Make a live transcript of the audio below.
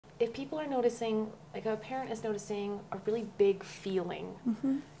if people are noticing, like a parent is noticing a really big feeling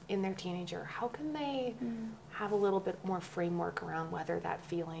in their teenager, how can they have a little bit more framework around whether that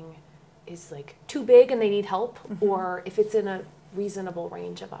feeling is like too big and they need help, or if it's in a reasonable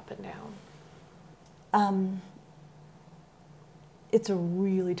range of up and down? It's a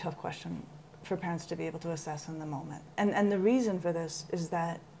really tough question for parents to be able to assess in the moment. And the reason for this is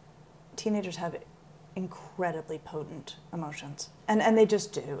that teenagers have incredibly potent emotions. And they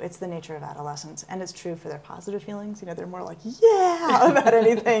just do. It's the nature of adolescence. And it's true for their positive feelings. You know, they're more like, yeah, about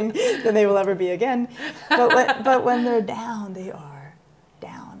anything than they will ever be again. But when they're down, they are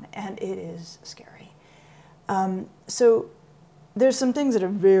down. And it is scary. So there's some things that are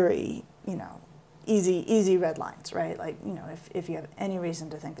very, you know, easy red lines, right? Like, you know, if you have any reason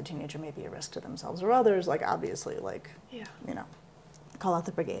to think the teenager may be a risk to themselves or others, like obviously, like, you know, call out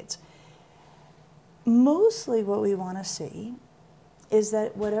the brigades. Mostly what we want to see is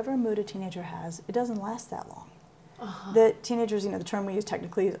that whatever mood a teenager has, it doesn't last that long. That teenagers, you know, the term we use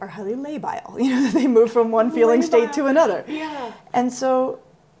technically are highly labile. You know, they move from one feeling state to another. And so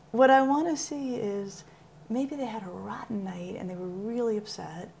what I want to see is maybe they had a rotten night and they were really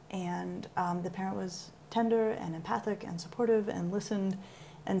upset, and the parent was tender and empathic and supportive and listened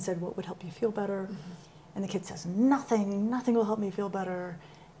and said, what would help you feel better? And the kid says, nothing will help me feel better.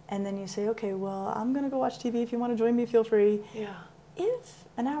 And then you say, okay, well, I'm going to go watch TV. If you want to join me, feel free. If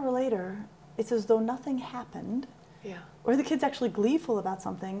an hour later, it's as though nothing happened, or the kid's actually gleeful about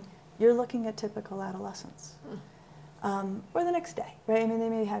something, you're looking at typical adolescence. Or the next day, right? I mean,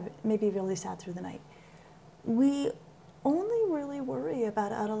 they may be really sad through the night. We only really worry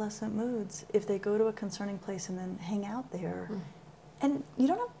about adolescent moods if they go to a concerning place and then hang out there. And you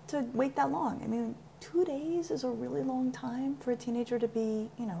don't have to wait that long. I mean, 2 days is a really long time for a teenager to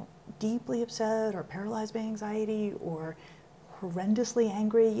be, you know, deeply upset or paralyzed by anxiety or horrendously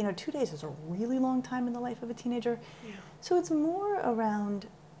angry. You know, 2 days is a really long time in the life of a teenager. So it's more around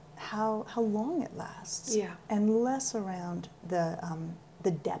how long it lasts and less around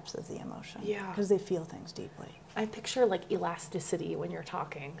the depth of the emotion, because they feel things deeply. I picture like elasticity when you're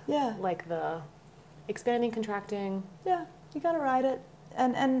talking. Like the expanding, contracting. You got to ride it.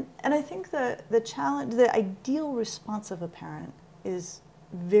 And I think the challenge, the ideal response of a parent is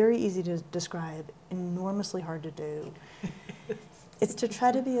very easy to describe, enormously hard to do. It's to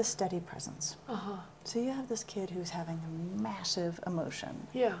try to be a steady presence. So you have this kid who's having a massive emotion.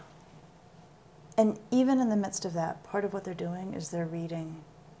 And even in the midst of that, part of what they're doing is they're reading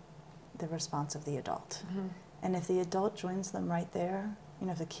the response of the adult. And if the adult joins them right there, you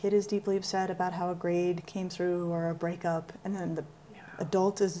know, if the kid is deeply upset about how a grade came through or a breakup, and then the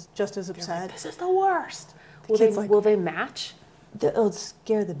adult is just as upset. Like, this is the worst. Will they match? It'll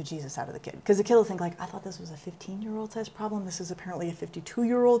scare the bejesus out of the kid, because the kid will think, like, I thought this was a 15-year-old size problem. This is apparently a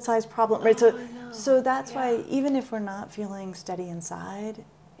 52-year-old size problem, right? So that's why even if we're not feeling steady inside,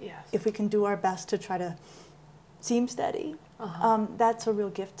 if we can do our best to try to seem steady, that's a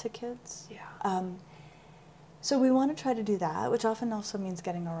real gift to kids. So we want to try to do that, which often also means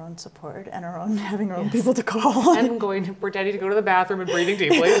getting our own support and having our own people to call. And pretending to go to the bathroom and breathing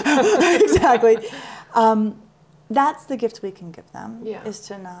deeply. Exactly. That's the gift we can give them, is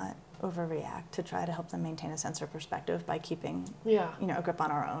to not overreact, to try to help them maintain a sense of perspective by keeping you know, a grip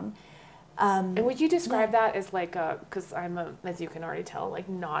on our own. And would you describe that as like because I'm as you can already tell, like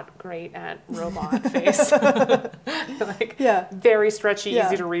not great at robot face. Like very stretchy,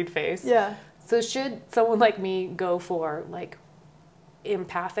 easy to read face. So should someone like me go for like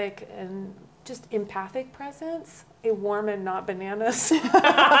empathic presence? A warm and not bananas?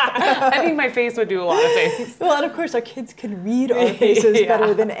 I think my face would do a lot of things. Well, and of course our kids can read our faces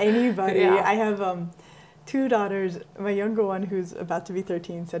better than anybody. I have 2 daughters. My younger one, who's about to be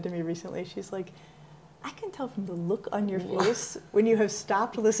 13, said to me recently, she's like, I can tell from the look on your face when you have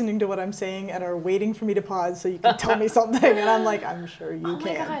stopped listening to what I'm saying and are waiting for me to pause so you can tell me something. And I'm like, I'm sure you can. Oh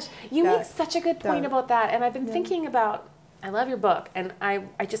my gosh, you make such a good point about that. And I've been thinking about, I love your book, and I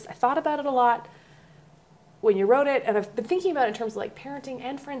thought about it a lot when you wrote it, and I've been thinking about it in terms of like parenting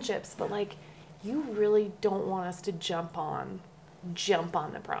and friendships, but like you really don't want us to jump on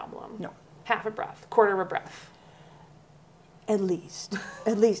the problem. No. Half a breath, quarter of a breath. At least,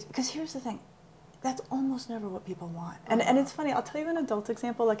 because here's the thing. That's almost never what people want. And it's funny, I'll tell you an adult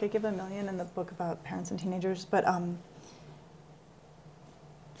example, like I give a million in the book about parents and teenagers, but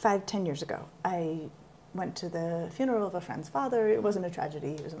 5-10 years ago, I went to the funeral of a friend's father. It wasn't a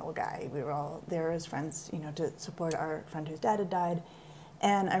tragedy, he was an old guy. We were all there as friends, you know, to support our friend whose dad had died.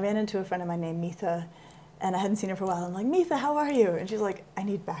 And I ran into a friend of mine named Mitha, and I hadn't seen her for a while. I'm like, Mitha, how are you? And she's like, I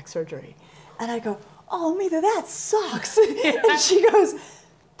need back surgery. And I go, oh, Mitha, that sucks. And she goes,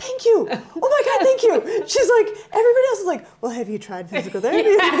 thank thank you. Oh my God, thank you. She's like, everybody else is like, well, have you tried physical therapy?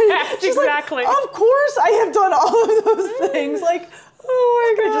 Yes, She's exactly. like, of course I have done all of those things. Like,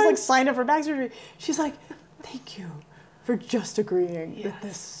 oh my God, just like signed up for back surgery. She's like, thank you for just agreeing that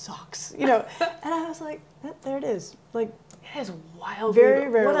this sucks. You know, and I was like, there it is. Like, it is wild. Very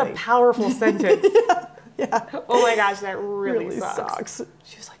rarely. What a powerful sentence. Yeah. Oh my gosh, that really sucks.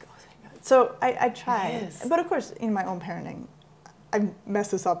 She was like, oh, thank God. So I tried. But of course, in my own parenting, I mess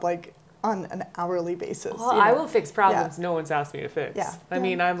this up like on an hourly basis. Well, I will fix problems no one's asked me to fix. Yeah. I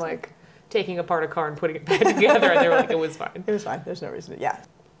mean, I'm like taking apart a car and putting it back together, and they were like, it was fine. It was fine. There's no reason to,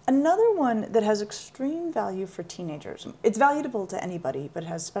 Another one that has extreme value for teenagers, it's valuable to anybody, but it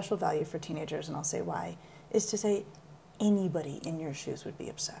has special value for teenagers, and I'll say why, is to say anybody in your shoes would be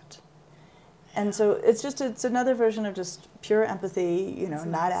upset. And so it's another version of just pure empathy, you know,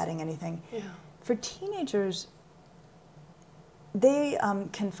 not adding anything. Yeah. For teenagers, they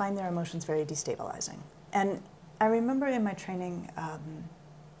can find their emotions very destabilizing. And I remember in my training,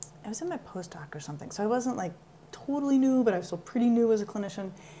 I was in my postdoc or something, so I wasn't like totally new, but I was still pretty new as a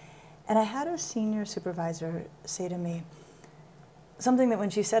clinician. And I had a senior supervisor say to me something that when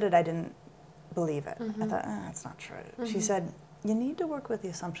she said it, I didn't believe it. I thought, that's not true. She said, you need to work with the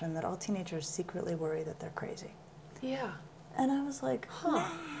assumption that all teenagers secretly worry that they're crazy. Yeah. And I was like, nah.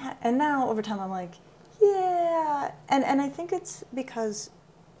 And now over time I'm like, yeah. And I think it's because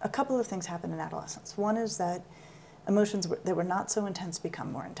a couple of things happen in adolescence. One is that emotions that were not so intense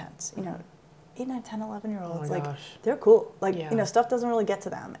become more intense. You know, 8, 9, 10, 11-year-olds, like, they're cool. Like, you know, stuff doesn't really get to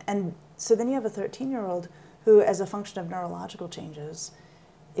them. And so then you have a 13-year-old who, as a function of neurological changes,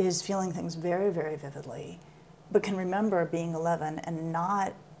 is feeling things very, very vividly, but can remember being 11 and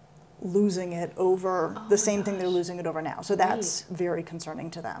not losing it over the same thing they're losing it over now. So that's very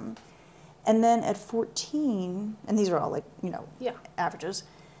concerning to them. And then at 14, and these are all like, you know, averages,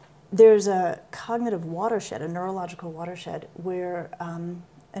 there's a cognitive watershed, a neurological watershed, where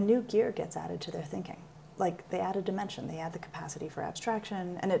a new gear gets added to their thinking. Like, they add a dimension, they add the capacity for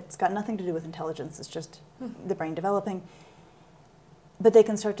abstraction, and it's got nothing to do with intelligence, it's just the brain developing. But they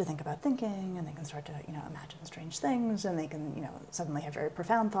can start to think about thinking, and they can start to, you know, imagine strange things, and they can, you know, suddenly have very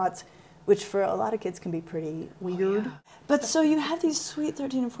profound thoughts, which for a lot of kids can be pretty weird. But so you have these sweet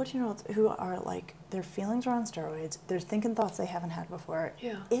 13 and 14-year-olds who are like, their feelings are on steroids, they're thinking thoughts they haven't had before.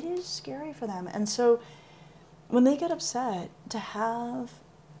 It is scary for them. And so when they get upset, to have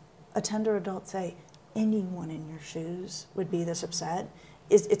a tender adult say, anyone in your shoes would be this upset,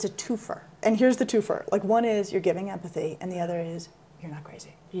 it's a twofer. And here's the twofer. Like, one is you're giving empathy, and the other is you're not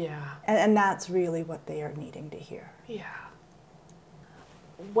crazy. And that's really what they are needing to hear.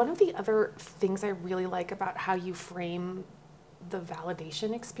 One of the other things I really like about how you frame the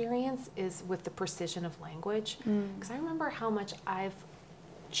validation experience is with the precision of language. Because I remember how much I've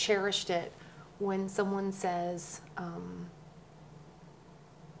cherished it when someone says,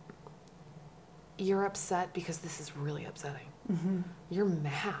 you're upset because this is really upsetting. You're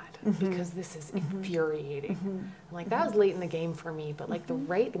mad because this is infuriating. Like, that was late in the game for me, but like the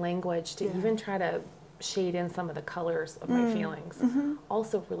right language to even try to shade in some of the colors of my feelings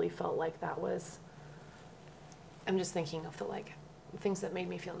also really felt like that was, I'm just thinking of the like things that made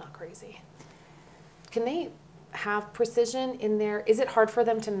me feel not crazy. Can they have precision in there? Is it hard for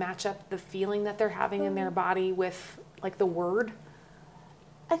them to match up the feeling that they're having in their body with like the word?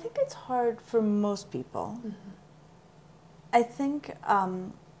 I think it's hard for most people. I think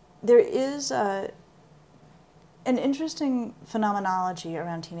there is an interesting phenomenology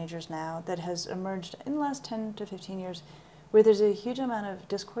around teenagers now that has emerged in the last 10 to 15 years, where there's a huge amount of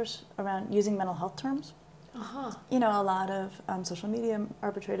discourse around using mental health terms. You know, a lot of social media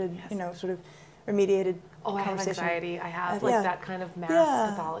arbitrated, you know, sort of remediated I have anxiety. I have like that kind of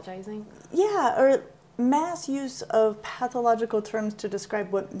mass pathologizing. Or mass use of pathological terms to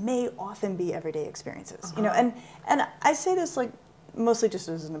describe what may often be everyday experiences. You know, and I say this like mostly just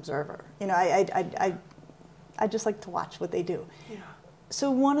as an observer. You know, I just like to watch what they do. So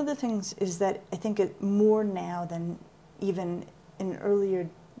one of the things is that I think it more now than even in earlier,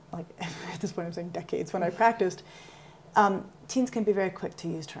 like at this point I'm saying decades when I practiced, teens can be very quick to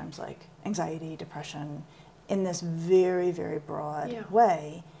use terms like anxiety, depression, in this very, very broad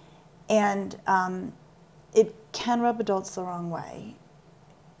way. And it can rub adults the wrong way.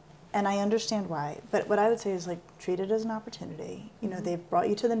 And I understand why, but what I would say is like treat it as an opportunity. You know, they've brought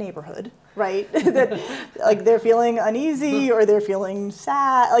you to the neighborhood, right? That like they're feeling uneasy or they're feeling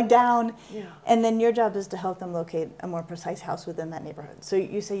sad, like down. And then your job is to help them locate a more precise house within that neighborhood. So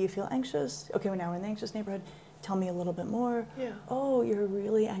you say you feel anxious. Okay, well now we're in the anxious neighborhood. Tell me a little bit more. Oh, you're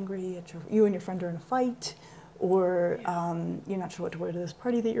really angry at you and your friend are in a fight. or you're not sure what to wear to this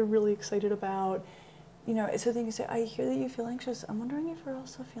party that you're really excited about. You know, so then you say, I hear that you feel anxious. I'm wondering if you're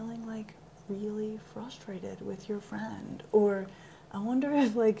also feeling like really frustrated with your friend, or I wonder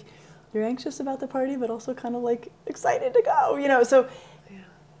if like you're anxious about the party but also kind of like excited to go, you know. So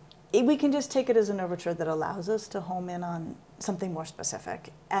we can just take it as an overture that allows us to home in on something more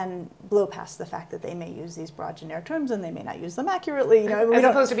specific and blow past the fact that they may use these broad generic terms and they may not use them accurately, you know. As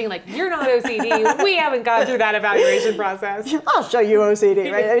opposed to being like, you're not OCD, we haven't gone through that evaluation process. I'll show you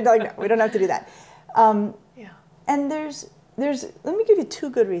OCD, right? Like, no, we don't have to do that. And there's let me give you 2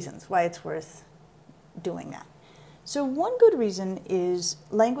 good reasons why it's worth doing that. So one good reason is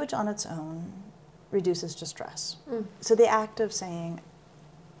language on its own reduces distress. So the act of saying,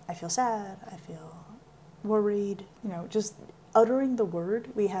 I feel sad, I feel worried, you know, just uttering the word,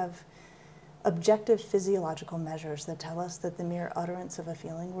 we have objective physiological measures that tell us that the mere utterance of a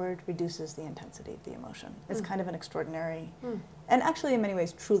feeling word reduces the intensity of the emotion. It's kind of an extraordinary, and actually in many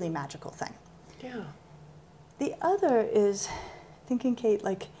ways truly magical thing. Yeah. The other is thinking, Kate,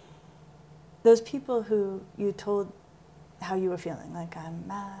 like those people who you told how you were feeling, like I'm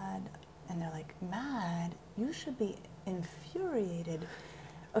mad, and they're like, mad? You should be infuriated.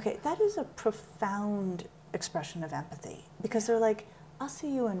 Okay, that is a profound expression of empathy, because they're like, I'll see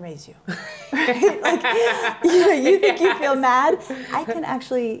you and raise you. Right? Like, you know, you think you feel mad? I can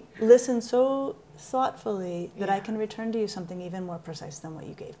actually listen so thoughtfully that I can return to you something even more precise than what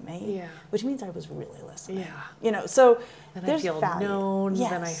you gave me, which means I was really listening. You know, so then there's I feel value. known,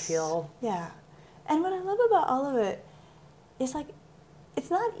 then I feel... And what I love about all of it is like,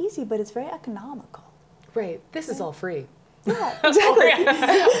 it's not easy, but it's very economical. Right, this is all free. Yeah, exactly.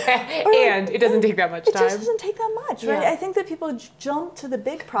 And it doesn't take that much time. It just doesn't take that much, right? I think that people jump to the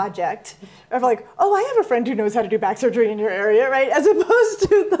big project of like, oh, I have a friend who knows how to do back surgery in your area, right? As opposed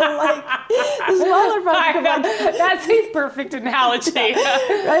to the like the smaller project of like, that's a perfect analogy,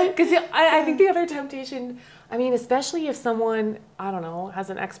 right? Because I think the other temptation, I mean, especially if someone, I don't know, has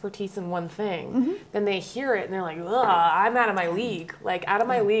an expertise in one thing, then they hear it and they're like, ugh, I'm out of my league. Like, out of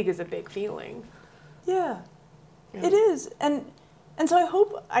my league is a big feeling. Yeah. It is, and so I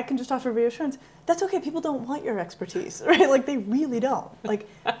hope I can just offer reassurance. That's okay. People don't want your expertise, right? Like they really don't. Like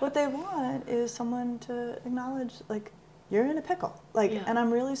what they want is someone to acknowledge, like you're in a pickle, like, and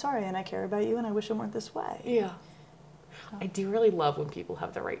I'm really sorry, and I care about you, and I wish it weren't this way. Yeah. I do really love when people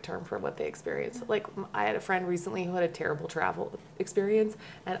have the right term for what they experience. Like I had a friend recently who had a terrible travel experience,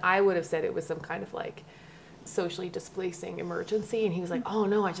 and I would have said it was some kind of like socially displacing emergency, and he was like, "Oh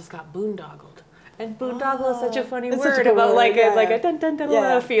no, I just got boondoggled." And boondoggle is such a funny word about like a dun dun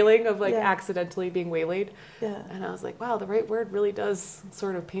dun feeling of like accidentally being waylaid. And I was like, wow, the right word really does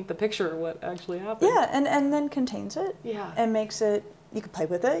sort of paint the picture of what actually happened. Yeah, and then contains it. And makes it, you can play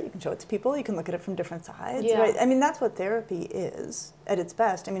with it, you can show it to people, you can look at it from different sides. Right? I mean, that's what therapy is at its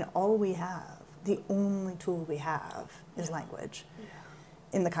best. I mean, all we have, the only tool we have is language.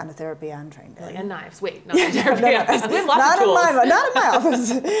 In the kind of therapy I'm trained in. And knives. Wait, not in therapy. We have lots of tools. Not in my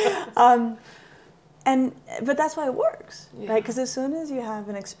office. But that's why it works, right? Because as soon as you have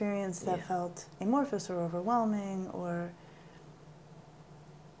an experience that felt amorphous or overwhelming or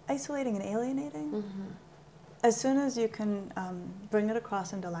isolating and alienating, as soon as you can bring it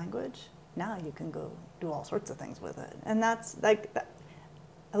across into language, now you can go do all sorts of things with it. And that's like,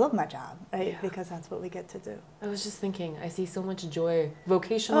 I love my job, right? Because that's what we get to do. I was just thinking, I see so much joy,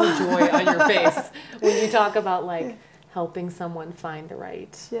 vocational joy on your face when you talk about like, helping someone find the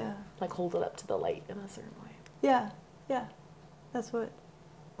right, like hold it up to the light in a certain way. Yeah. That's what,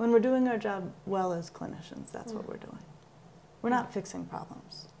 when we're doing our job well as clinicians, that's what we're doing. We're not fixing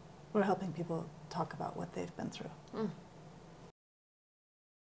problems. We're helping people talk about what they've been through.